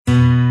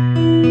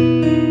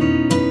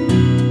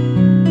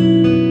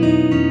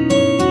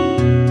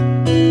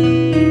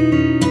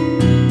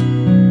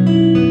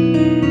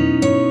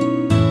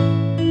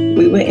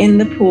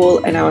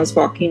I was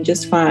walking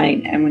just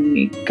fine. And when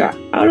we got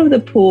out of the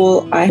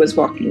pool, I was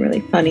walking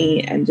really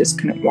funny and just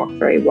couldn't walk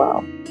very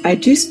well. I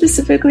do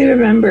specifically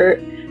remember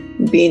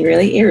being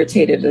really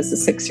irritated as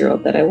a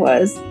 6-year-old that I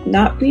was,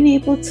 not being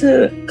able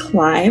to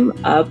climb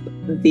up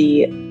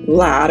the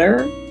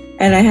ladder.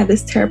 And I had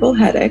this terrible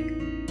headache.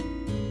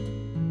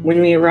 When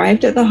we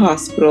arrived at the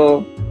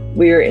hospital,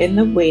 we were in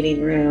the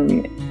waiting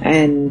room,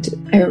 and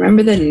I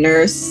remember the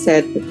nurse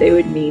said that they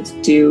would need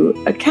to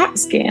do a CAT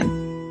scan,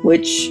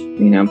 which,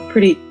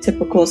 pretty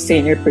typical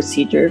standard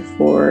procedure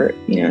for,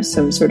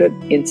 some sort of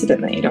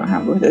incident that you don't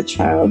have with a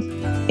child.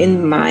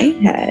 In my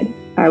head,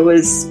 I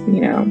was,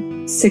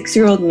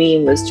 6-year-old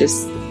me was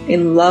just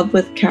in love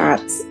with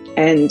cats,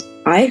 and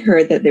I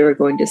heard that they were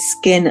going to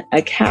skin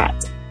a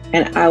cat,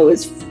 and I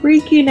was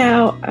freaking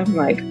out. I'm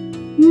like,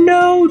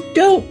 no,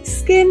 don't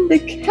skin the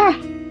cat.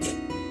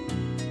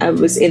 I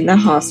was in the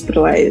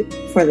hospital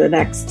for the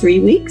next 3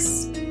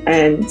 weeks,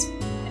 and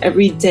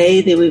every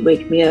day they would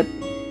wake me up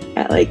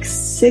at like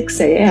 6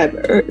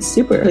 a.m.,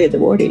 super early in the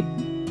morning,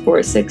 for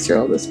a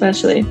 6-year-old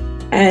especially,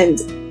 and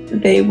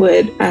they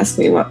would ask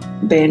me what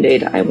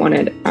Band-Aid I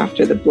wanted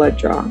after the blood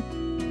draw,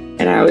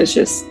 and I was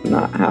just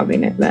not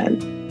having it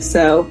then.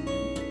 So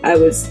I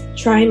was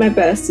trying my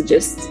best to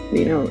just,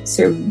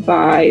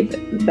 survive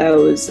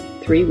those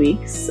 3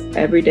 weeks.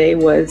 Every day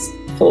was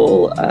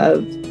full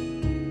of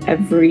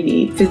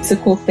every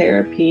physical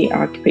therapy,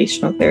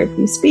 occupational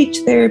therapy, speech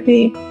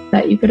therapy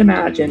that you could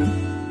imagine.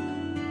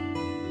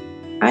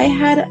 I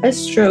had a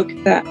stroke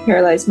that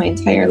paralyzed my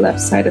entire left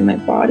side of my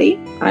body.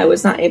 I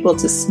was not able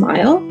to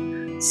smile,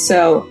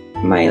 so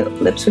my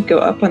lips would go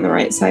up on the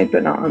right side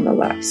but not on the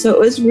left. So it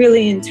was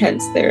really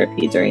intense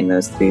therapy during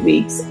those 3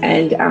 weeks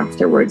and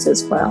afterwards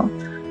as well.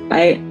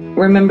 I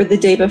remember the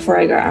day before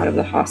I got out of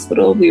the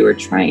hospital, we were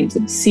trying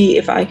to see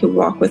if I could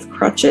walk with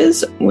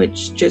crutches,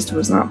 which just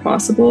was not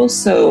possible.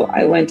 So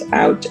I went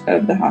out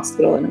of the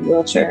hospital in a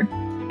wheelchair.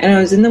 And I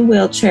was in the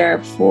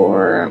wheelchair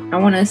for, I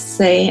want to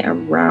say,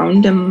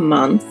 around a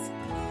month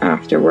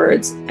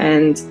afterwards.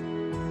 And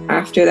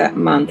after that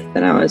month,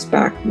 then I was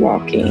back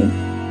walking.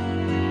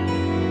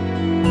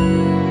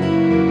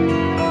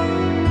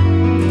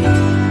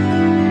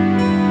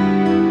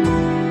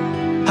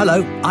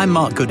 Hello, I'm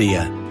Mark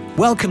Goodyear.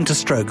 Welcome to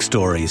Stroke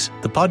Stories,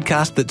 the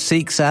podcast that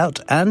seeks out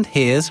and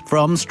hears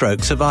from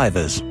stroke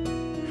survivors.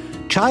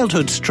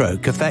 Childhood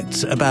stroke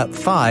affects about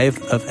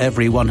 5 of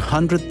every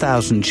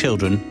 100,000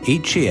 children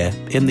each year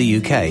in the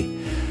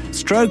UK.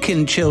 Stroke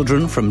in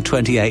children from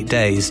 28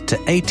 days to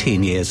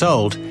 18 years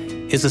old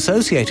is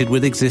associated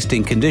with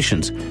existing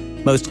conditions,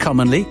 most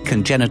commonly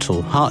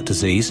congenital heart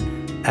disease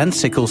and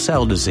sickle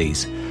cell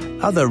disease.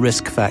 Other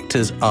risk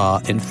factors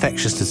are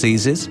infectious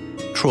diseases,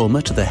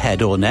 trauma to the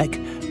head or neck,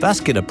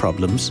 vascular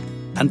problems,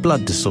 and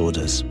blood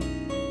disorders.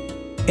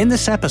 In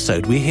this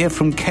episode, we hear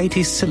from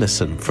Katie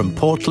Sillison from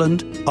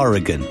Portland,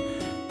 Oregon,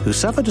 who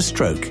suffered a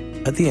stroke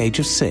at the age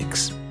of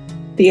 6.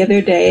 The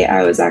other day,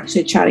 I was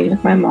actually chatting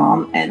with my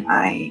mom, and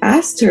I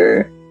asked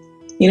her,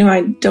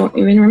 I don't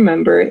even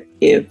remember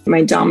if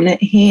my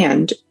dominant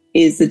hand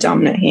is the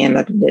dominant hand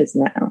that it is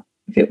now,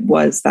 if it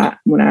was that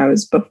when I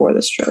was before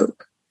the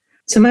stroke.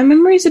 So my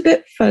memory is a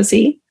bit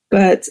fuzzy,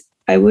 but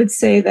I would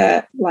say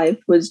that life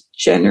was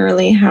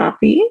generally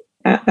happy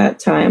at that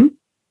time.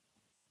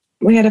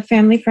 We had a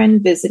family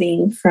friend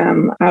visiting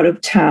from out of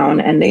town,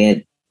 and they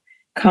had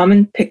come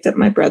and picked up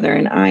my brother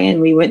and I,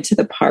 and we went to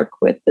the park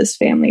with this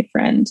family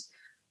friend.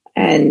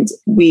 And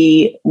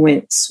we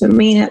went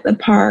swimming at the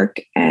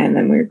park, and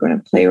then we were going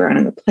to play around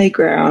in the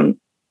playground.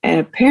 And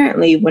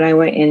apparently when I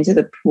went into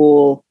the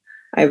pool,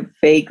 I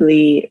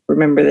vaguely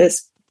remember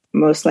this,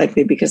 most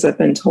likely because I've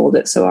been told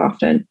it so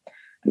often.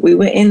 We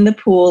went in the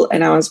pool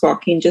and I was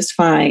walking just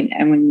fine.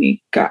 And when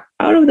we got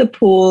out of the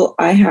pool,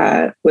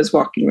 I was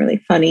walking really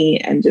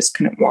funny and just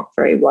couldn't walk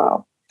very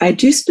well. I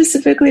do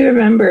specifically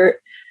remember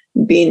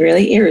being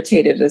really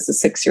irritated as a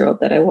 6-year-old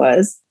that I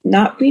was,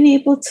 not being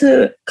able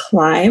to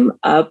climb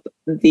up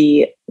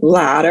the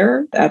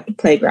ladder at the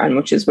playground,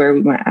 which is where we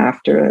went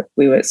after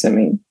we went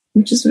swimming,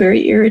 which is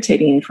very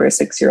irritating for a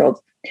 6-year-old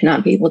to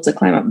not be able to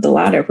climb up the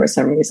ladder for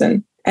some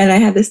reason. And I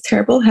had this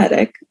terrible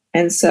headache.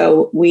 And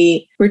so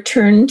we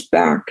returned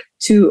back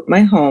to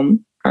my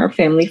home. Our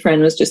family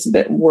friend was just a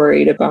bit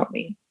worried about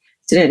me,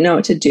 didn't know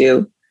what to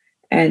do.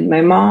 And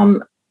my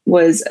mom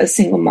was a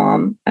single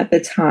mom at the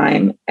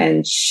time,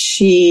 and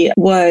she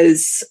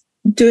was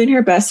doing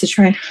her best to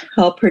try and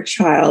help her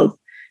child.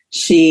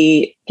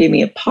 She gave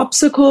me a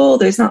popsicle.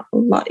 There's not a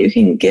lot you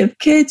can give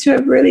kids who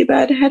have really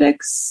bad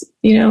headaches,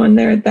 when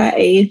they're at that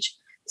age.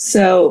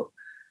 So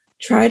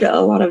tried a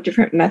lot of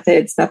different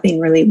methods. Nothing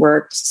really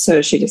worked.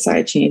 So she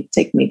decided she needed to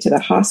take me to the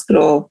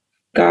hospital,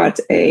 got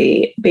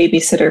a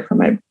babysitter for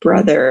my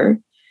brother.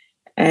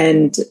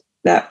 And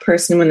that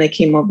person, when they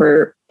came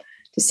over,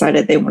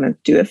 decided they wanted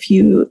to do a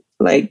few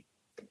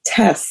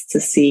tests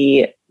to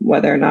see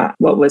whether or not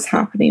what was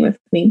happening with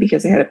me,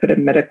 because they had a bit of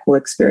medical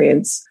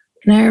experience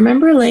And I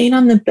remember laying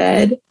on the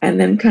bed and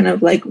them kind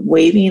of like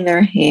waving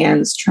their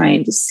hands,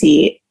 trying to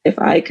see if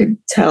I could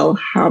tell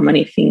how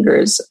many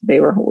fingers they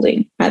were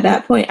holding. At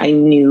that point, I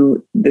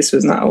knew this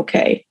was not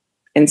okay.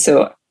 And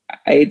so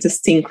I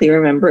distinctly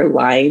remember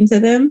lying to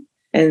them.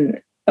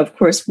 And of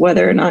course,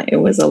 whether or not it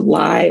was a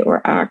lie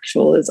or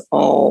actual is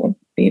all,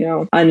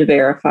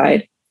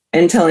 unverified,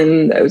 and telling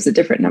them that it was a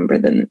different number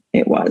than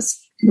it was.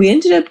 We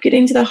ended up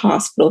getting to the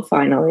hospital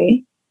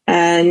finally.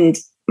 And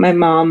my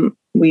mom,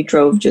 we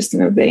drove just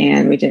in a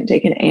van. We didn't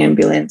take an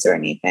ambulance or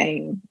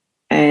anything.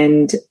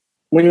 And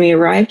when we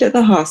arrived at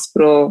the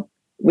hospital,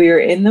 we were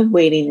in the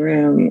waiting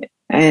room.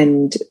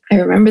 And I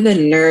remember the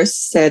nurse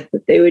said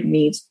that they would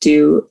need to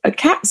do a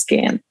CAT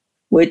scan,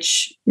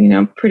 which,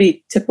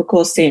 pretty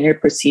typical standard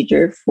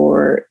procedure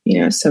for,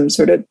 some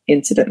sort of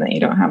incident that you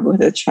don't have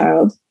with a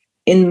child.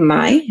 In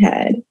my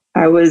head,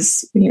 I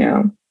was,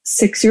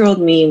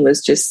 6-year-old me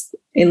was just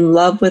in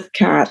love with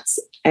cats.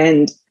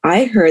 And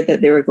I heard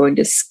that they were going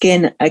to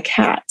skin a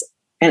cat.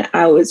 And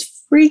I was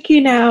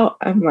freaking out.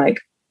 I'm like,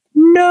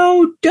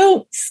 no,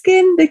 don't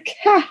skin the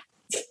cat.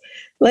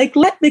 Like,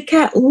 let the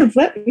cat live.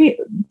 Let me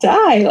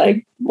die.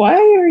 Like, why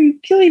are you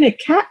killing a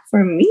cat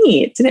for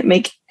me? It didn't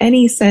make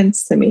any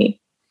sense to me.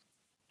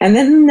 And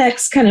then the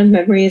next kind of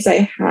memories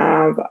I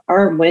have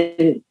are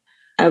when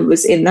I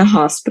was in the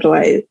hospital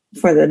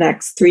for the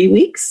next 3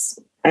 weeks.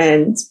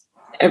 And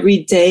every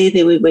day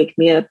they would wake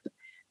me up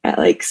at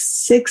like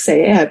 6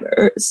 a.m.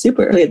 or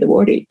super early in the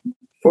morning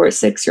for a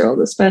 6-year-old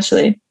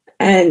especially.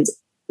 And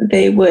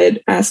they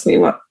would ask me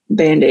what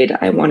Band-Aid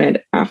I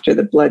wanted after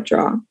the blood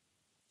draw.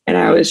 And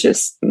I was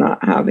just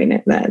not having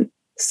it then.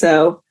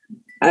 So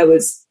I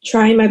was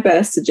trying my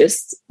best to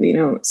just,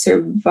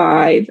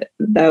 survive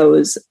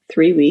those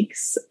 3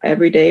 weeks.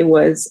 Every day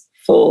was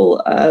full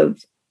of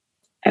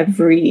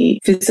every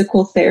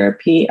physical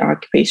therapy,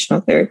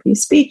 occupational therapy,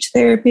 speech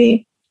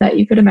therapy that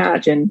you could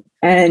imagine.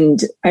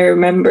 And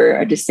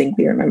I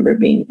distinctly remember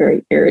being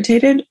very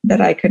irritated that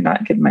I could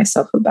not give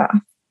myself a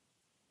bath.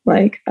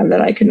 And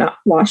that I could not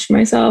wash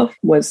myself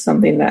was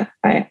something that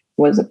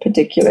was a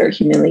particular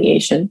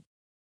humiliation.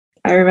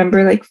 I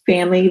remember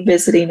family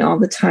visiting all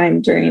the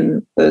time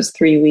during those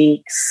 3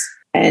 weeks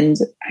and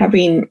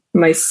having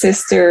my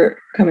sister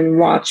come and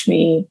watch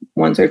me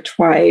once or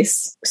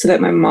twice so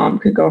that my mom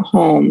could go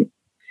home.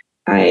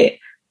 I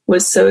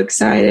was so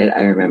excited.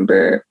 I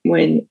remember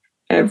when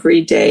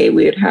every day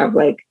we would have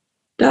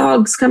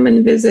dogs come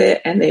and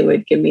visit and they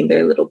would give me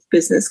their little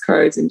business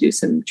cards and do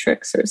some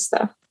tricks or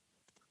stuff.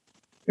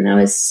 And I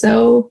was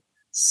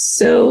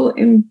so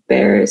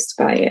embarrassed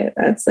by it.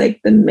 That's the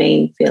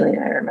main feeling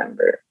I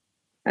remember.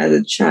 As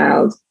a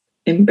child,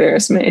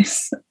 embarrassment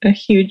is a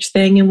huge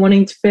thing and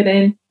wanting to fit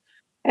in.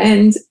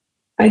 And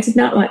I did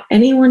not want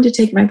anyone to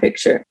take my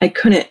picture. I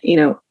couldn't,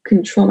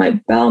 control my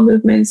bowel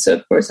movements. So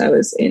of course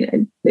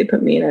they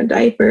put me in a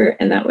diaper,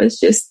 and that was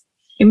just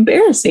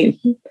embarrassing.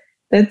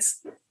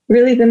 That's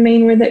really the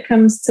main word that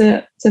comes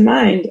to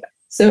mind.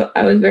 So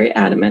I was very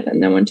adamant that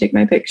no one take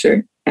my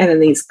picture. And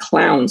then these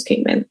clowns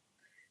came in.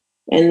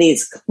 And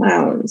these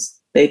clowns,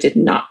 they did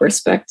not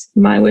respect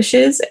my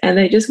wishes, and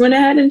they just went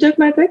ahead and took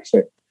my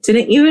picture.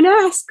 Didn't even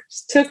ask,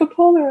 just took a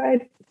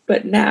Polaroid.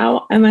 But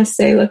now, I must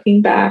say,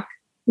 looking back,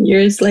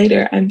 years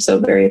later, I'm so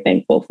very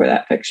thankful for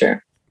that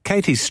picture.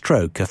 Katie's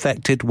stroke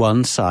affected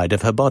one side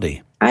of her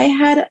body. I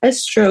had a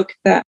stroke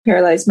that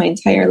paralyzed my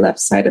entire left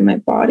side of my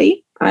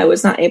body. I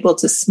was not able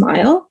to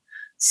smile,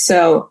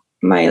 so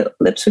my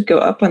lips would go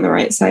up on the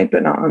right side,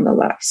 but not on the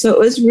left. So it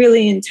was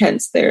really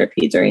intense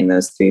therapy during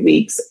those 3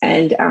 weeks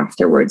and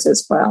afterwards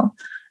as well.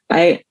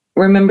 I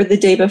remember the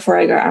day before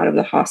I got out of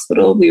the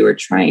hospital, we were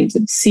trying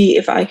to see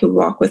if I could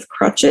walk with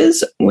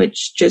crutches,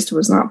 which just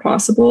was not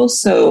possible.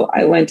 So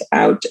I went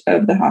out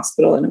of the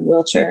hospital in a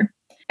wheelchair.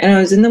 And I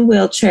was in the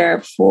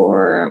wheelchair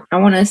for, I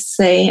want to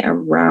say,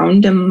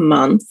 around a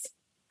month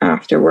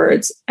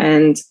afterwards.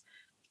 And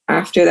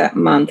after that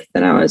month,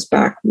 then I was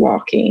back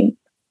walking.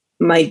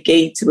 My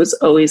gait was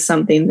always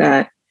something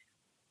that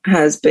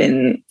has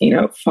been,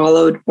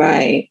 followed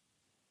by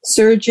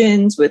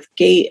surgeons with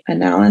gait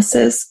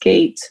analysis,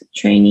 gait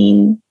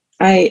training.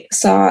 I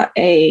saw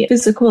a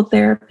physical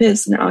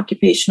therapist, an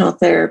occupational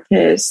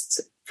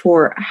therapist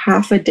for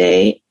half a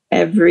day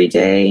every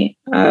day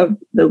of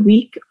the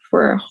week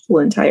for a whole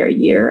entire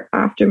year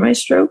after my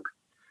stroke.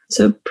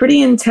 So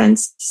pretty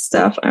intense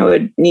stuff. I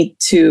would need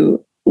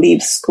to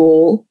leave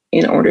school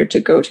in order to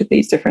go to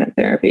these different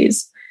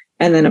therapies.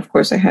 And then, of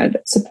course, I had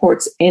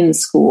supports in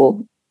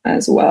school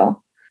as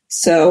well.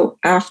 So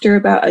after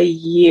about a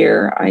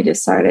year, I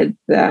decided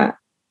that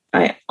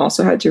I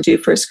also had to do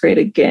first grade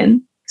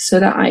again so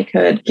that I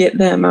could get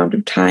the amount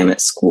of time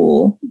at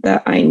school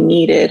that I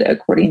needed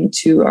according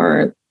to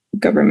our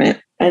government.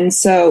 And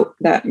so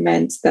that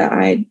meant that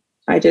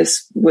I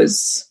just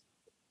was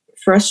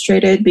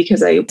frustrated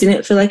because I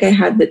didn't feel like I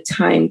had the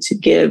time to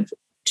give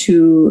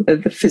to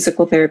the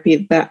physical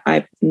therapy that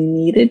I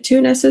needed to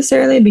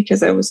necessarily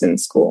because I was in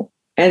school.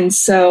 And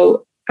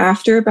so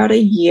After about a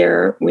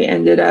year, we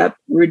ended up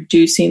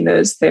reducing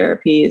those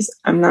therapies.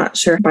 I'm not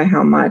sure by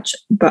how much,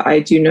 but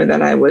I do know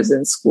that I was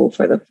in school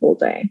for the full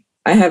day.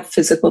 I have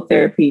physical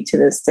therapy to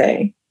this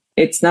day.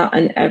 It's not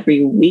an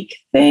every week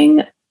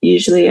thing.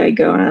 Usually I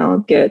go and I'll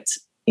get,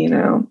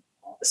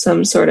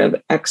 some sort of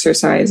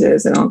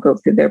exercises and I'll go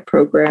through their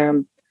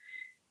program.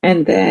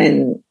 And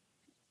then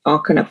I'll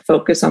kind of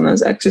focus on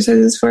those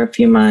exercises for a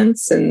few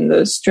months and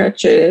those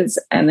stretches.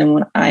 And then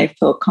when I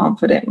feel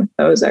confident with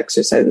those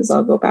exercises,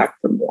 I'll go back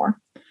for more.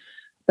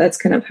 That's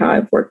kind of how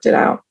I've worked it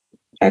out.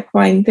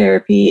 Equine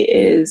therapy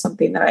is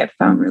something that I've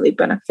found really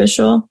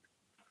beneficial.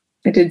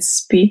 I did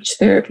speech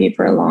therapy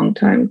for a long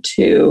time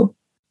too.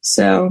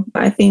 So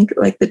I think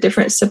like the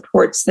different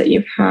supports that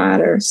you've had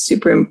are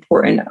super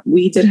important.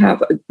 We did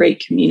have a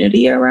great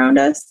community around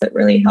us that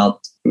really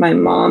helped my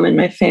mom and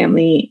my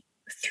family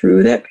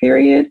through that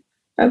period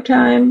of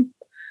time.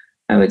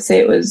 I would say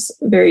it was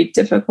very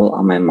difficult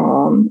on my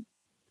mom.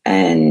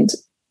 And,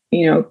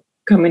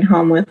 coming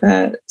home with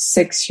a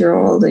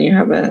 6-year-old and you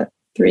have a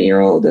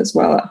 3-year-old as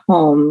well at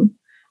home,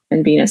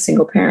 and being a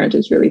single parent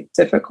is really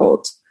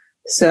difficult.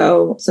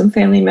 So some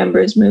family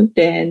members moved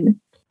in.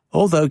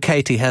 Although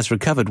Katie has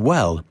recovered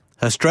well,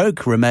 her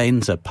stroke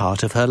remains a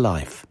part of her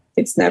life.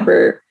 It's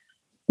never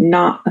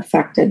not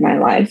affected my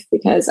life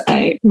because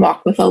I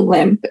walk with a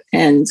limp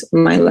and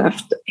my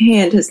left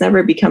hand has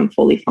never become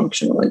fully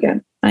functional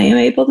again. I am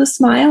able to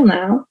smile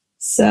now,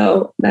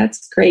 so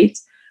that's great.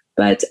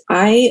 But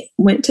I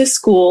went to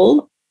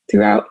school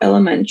throughout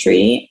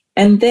elementary,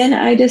 and then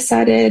I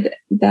decided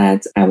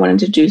that I wanted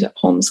to do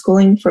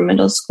homeschooling for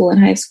middle school and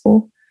high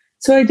school.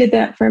 So I did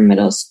that for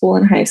middle school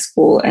and high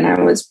school, and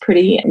I was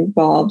pretty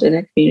involved in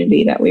a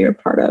community that we were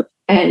part of.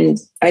 And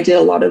I did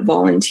a lot of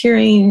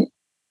volunteering.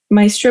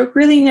 My stroke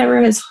really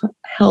never has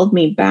held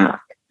me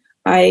back.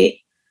 I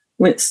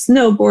went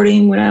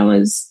snowboarding when I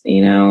was,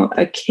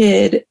 a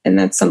kid, and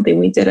that's something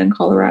we did in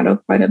Colorado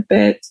quite a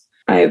bit.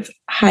 I've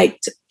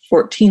hiked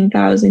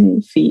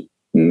 14,000 feet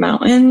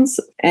mountains,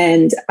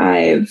 and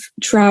I've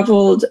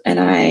traveled, and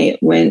I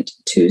went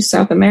to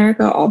South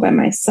America all by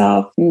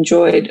myself,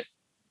 enjoyed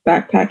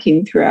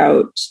backpacking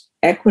throughout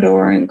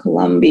Ecuador and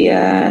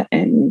Colombia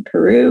and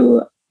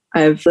Peru.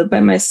 I've lived by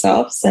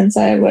myself since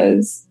I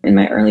was in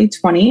my early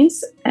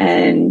 20s.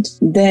 And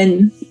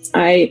then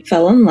I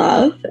fell in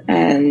love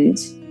and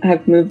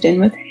I've moved in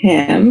with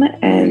him.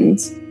 And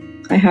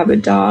I have a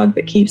dog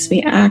that keeps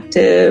me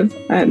active.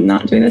 I'm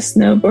not doing the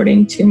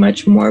snowboarding too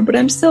much more, but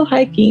I'm still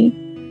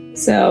hiking.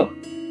 So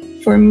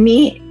for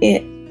me,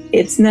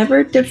 it's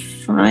never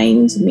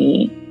defined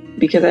me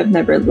because I've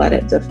never let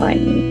it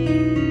define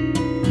me.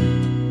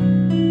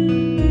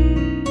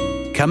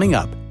 Coming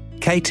up,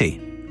 Katie,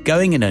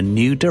 going in a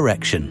new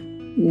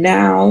direction.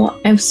 Now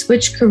I've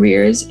switched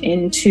careers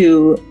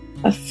into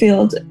a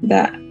field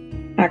that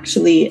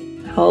actually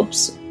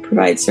helps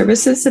provide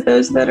services to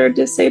those that are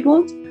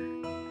disabled.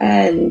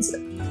 And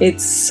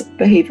it's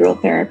behavioral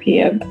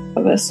therapy of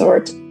a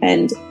sort.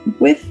 And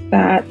with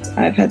that,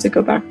 I've had to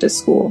go back to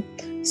school.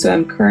 So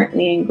I'm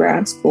currently in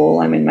grad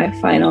school. I'm in my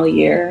final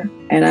year,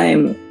 and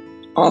I'm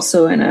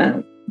also in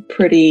a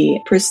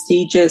pretty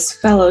prestigious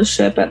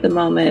fellowship at the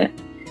moment.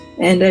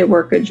 And I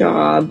work a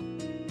job.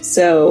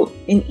 So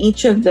in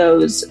each of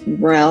those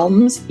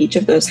realms, each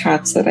of those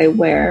hats that I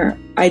wear,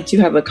 I do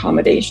have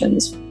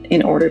accommodations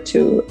in order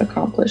to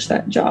accomplish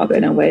that job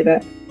in a way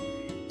that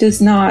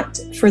does not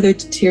further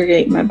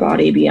deteriorate my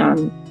body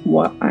beyond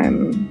what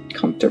I'm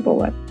comfortable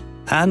with.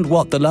 And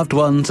what the loved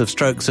ones of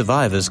stroke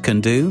survivors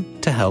can do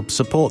to help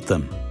support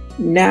them.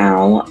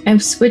 Now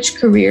I've switched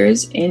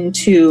careers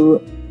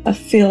into a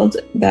field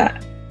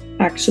that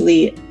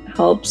actually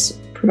helps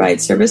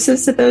provide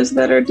services to those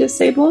that are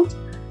disabled.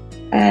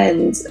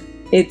 And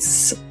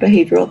it's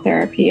behavioral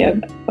therapy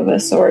of a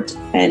sort.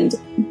 And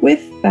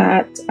with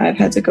that, I've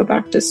had to go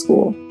back to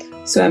school.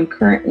 So I'm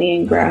currently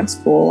in grad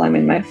school. I'm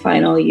in my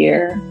final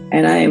year,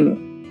 and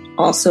I'm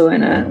also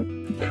in a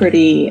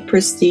pretty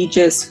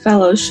prestigious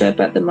fellowship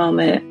at the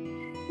moment.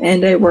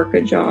 And I work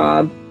a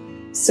job.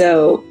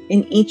 So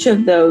in each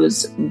of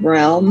those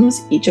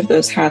realms, each of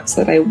those hats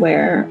that I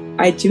wear,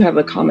 I do have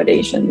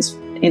accommodations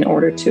in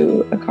order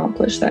to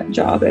accomplish that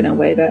job in a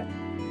way that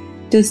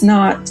does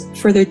not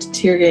further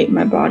deteriorate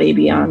my body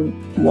beyond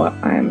what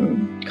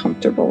I'm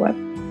comfortable with.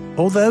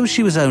 Although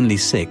she was only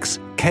 6,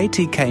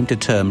 Katie came to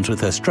terms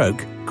with her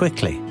stroke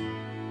quickly.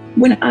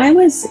 When I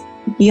was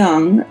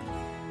young,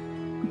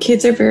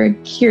 kids are very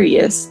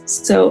curious.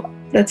 So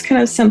that's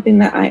kind of something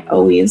that I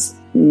always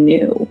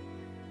knew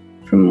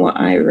from what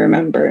I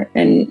remember.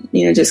 And,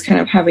 just kind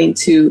of having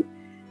to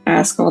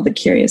ask all the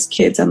curious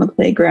kids on the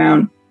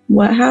playground,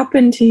 what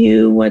happened to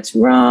you? What's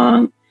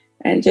wrong?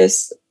 And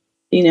just,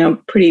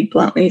 pretty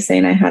bluntly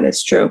saying I had a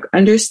stroke.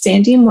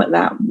 Understanding what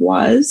that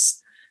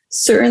was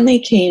certainly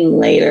came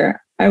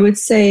later. I would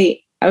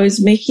say I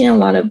was making a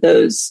lot of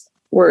those,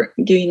 or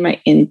giving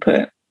my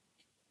input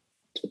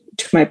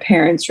to my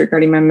parents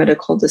regarding my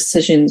medical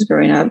decisions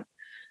growing up.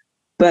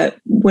 But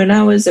when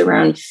I was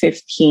around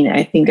 15,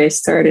 I think I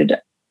started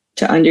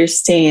to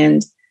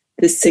understand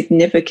the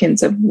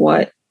significance of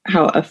what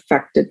how it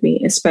affected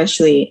me.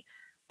 Especially,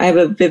 I have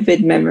a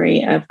vivid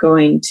memory of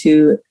going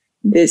to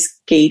this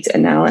gait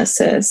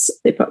analysis.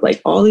 They put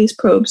like all these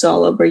probes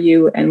all over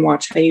you and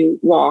watch how you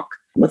walk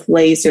with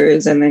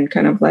lasers, and then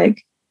kind of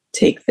like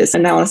take this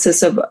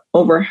analysis of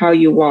over how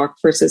you walk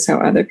versus how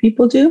other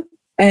people do.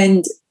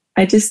 And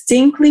I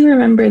distinctly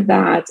remember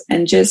that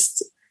and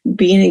just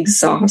being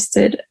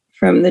exhausted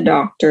from the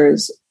doctor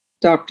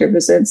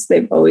visits.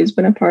 They've always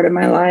been a part of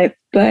my life.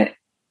 But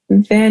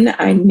then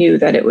I knew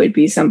that it would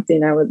be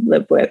something I would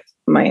live with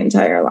my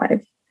entire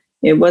life.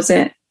 It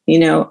wasn't,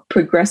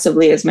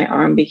 progressively as my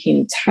arm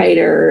became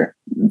tighter,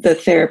 the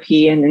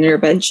therapy and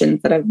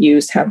interventions that I've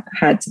used have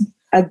had to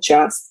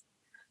adjust.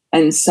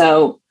 And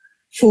so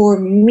for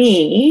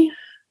me,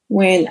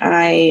 when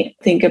I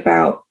think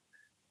about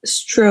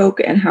stroke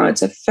and how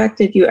it's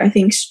affected you, I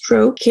think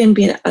stroke can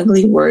be an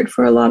ugly word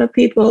for a lot of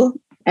people.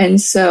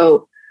 And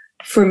so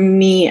for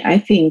me, I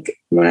think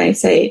when I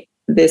say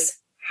this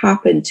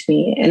happened to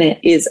me and it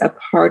is a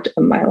part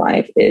of my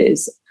life,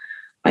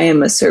 I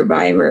am a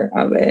survivor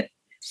of it.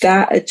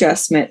 That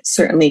adjustment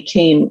certainly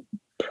came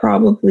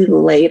probably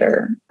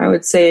later. I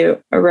would say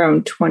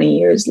around 20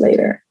 years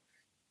later.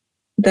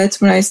 That's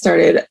when I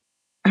started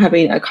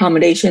having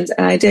accommodations.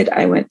 And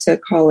I went to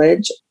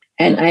college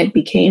and I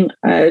became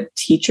a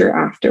teacher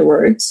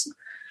afterwards.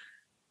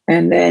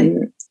 And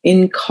then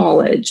in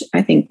college,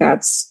 I think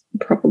that's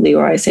probably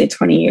why I say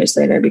 20 years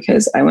later,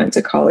 because I went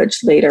to college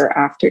later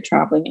after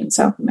traveling in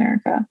South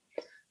America.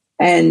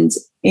 And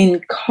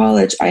in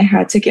college, I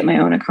had to get my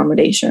own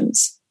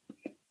accommodations.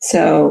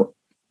 So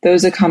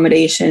those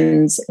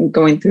accommodations and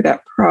going through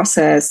that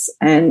process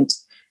and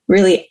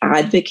really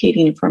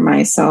advocating for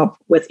myself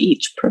with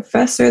each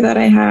professor that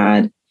I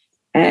had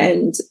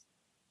and,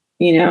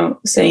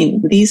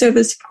 saying, these are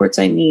the supports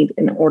I need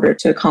in order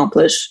to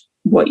accomplish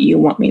what you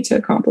want me to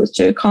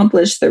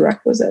accomplish the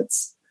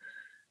requisites,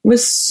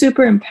 was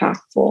super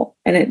impactful.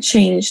 And it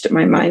changed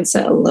my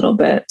mindset a little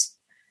bit.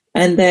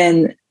 And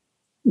then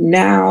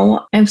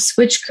now I've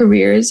switched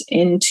careers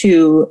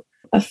into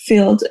a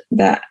field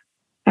that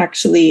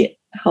actually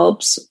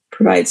helps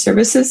provide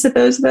services to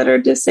those that are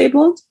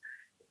disabled.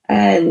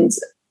 And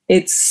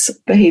it's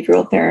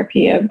behavioral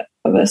therapy of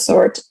a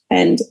sort.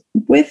 And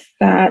with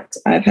that,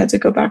 I've had to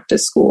go back to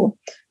school.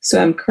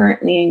 So I'm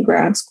currently in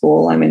grad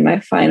school. I'm in my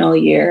final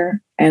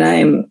year, and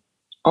I'm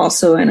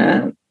also in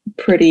a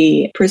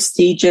pretty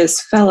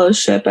prestigious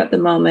fellowship at the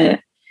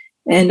moment,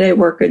 and I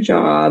work a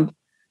job.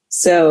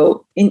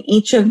 So in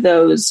each of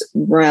those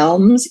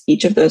realms,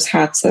 each of those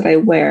hats that I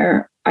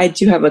wear, I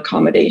do have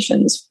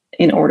accommodations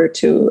in order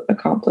to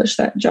accomplish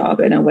that job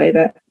in a way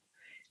that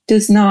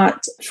does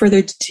not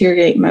further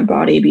deteriorate my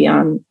body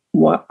beyond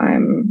what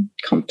I'm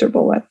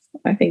comfortable with.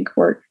 I think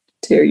work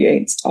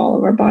deteriorates all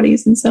of our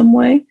bodies in some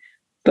way.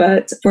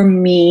 But for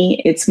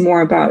me, it's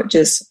more about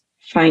just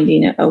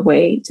finding a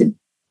way to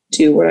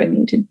do what I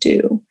need to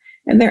do.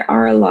 And there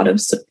are a lot of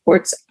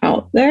supports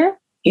out there,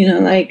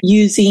 like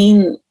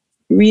using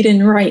read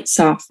and write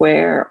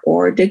software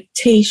or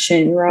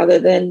dictation rather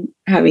than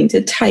having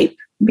to type,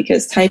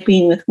 because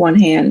typing with one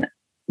hand,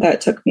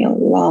 that took me a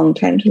long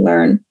time to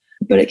learn,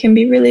 but it can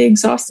be really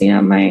exhausting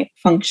on my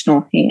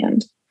functional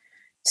hand.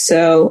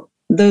 So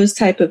those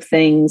type of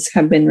things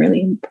have been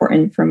really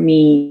important for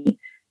me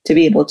to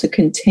be able to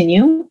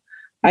continue.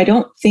 I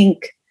don't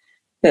think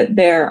that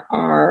there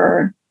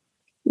are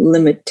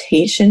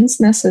limitations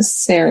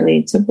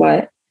necessarily to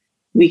what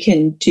we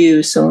can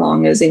do so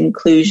long as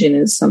inclusion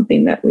is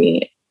something that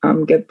we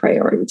give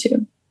priority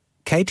to.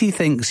 Katie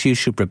thinks you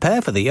should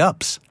prepare for the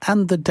ups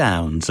and the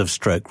downs of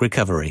stroke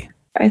recovery.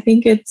 I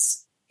think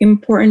it's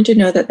important to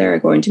know that there are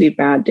going to be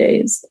bad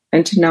days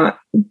and to not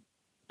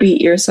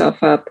beat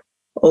yourself up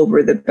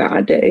over the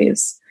bad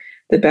days.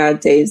 The bad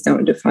days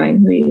don't define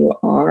who you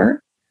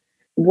are.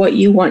 What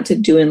you want to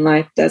do in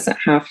life doesn't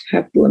have to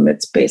have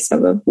limits based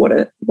off of what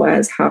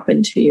has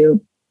happened to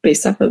you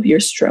based off of your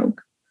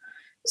stroke.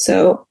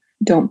 So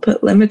don't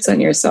put limits on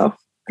yourself.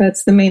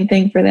 That's the main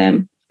thing for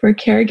them. For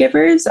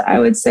caregivers, I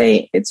would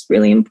say it's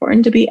really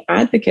important to be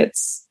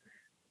advocates.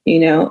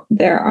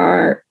 There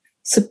are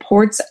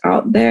supports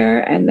out there,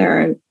 and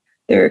there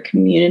are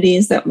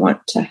communities that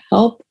want to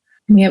help.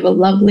 We have a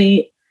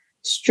lovely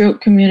stroke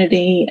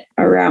community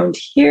around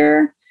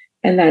here,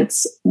 and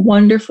that's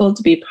wonderful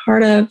to be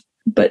part of.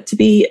 But to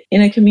be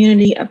in a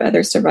community of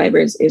other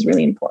survivors is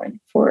really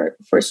important for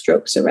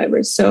stroke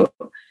survivors. So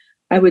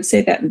I would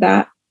say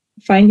that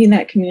finding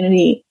that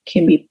community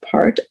can be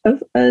part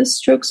of a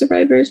stroke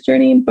survivor's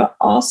journey, but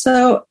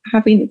also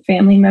having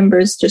family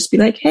members just be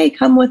like, hey,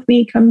 come with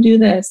me, come do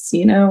this,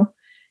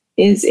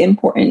 is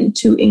important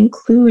to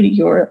include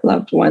your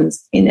loved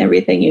ones in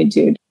everything you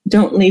do.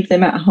 Don't leave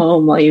them at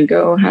home while you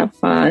go have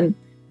fun.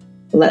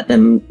 Let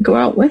them go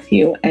out with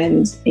you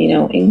and,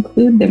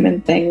 include them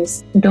in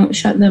things. Don't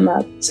shut them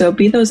up. So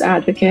be those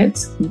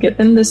advocates, get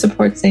them the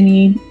supports they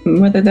need,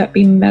 whether that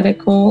be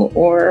medical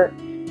or,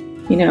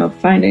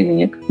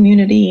 finding a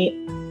community,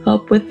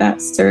 help with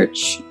that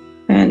search,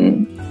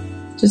 and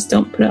just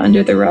don't put it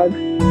under the rug.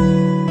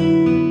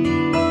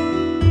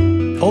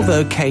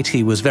 Although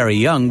Katie was very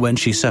young when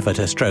she suffered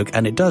her stroke,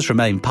 and it does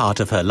remain part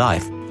of her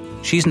life,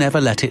 she's never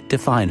let it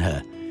define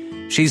her.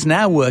 She's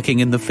now working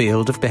in the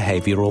field of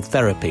behavioural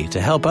therapy to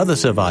help other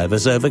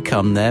survivors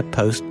overcome their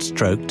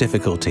post-stroke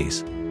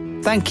difficulties.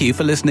 Thank you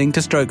for listening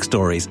to Stroke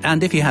Stories,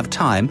 and if you have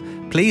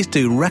time, please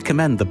do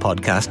recommend the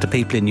podcast to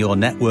people in your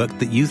network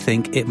that you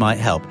think it might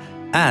help,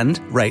 and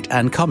rate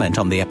and comment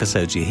on the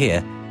episodes you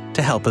hear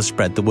to help us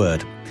spread the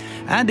word.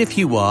 And if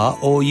you are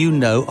or you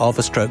know of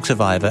a stroke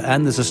survivor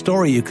and there's a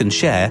story you can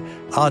share,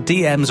 our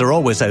DMs are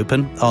always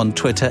open on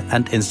Twitter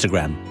and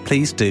Instagram.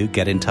 Please do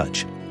get in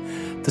touch.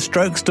 The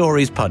Stroke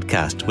Stories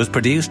podcast was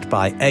produced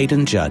by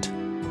Aidan Judd.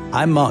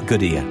 I'm Mark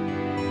Goodyear.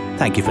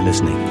 Thank you for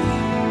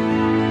listening.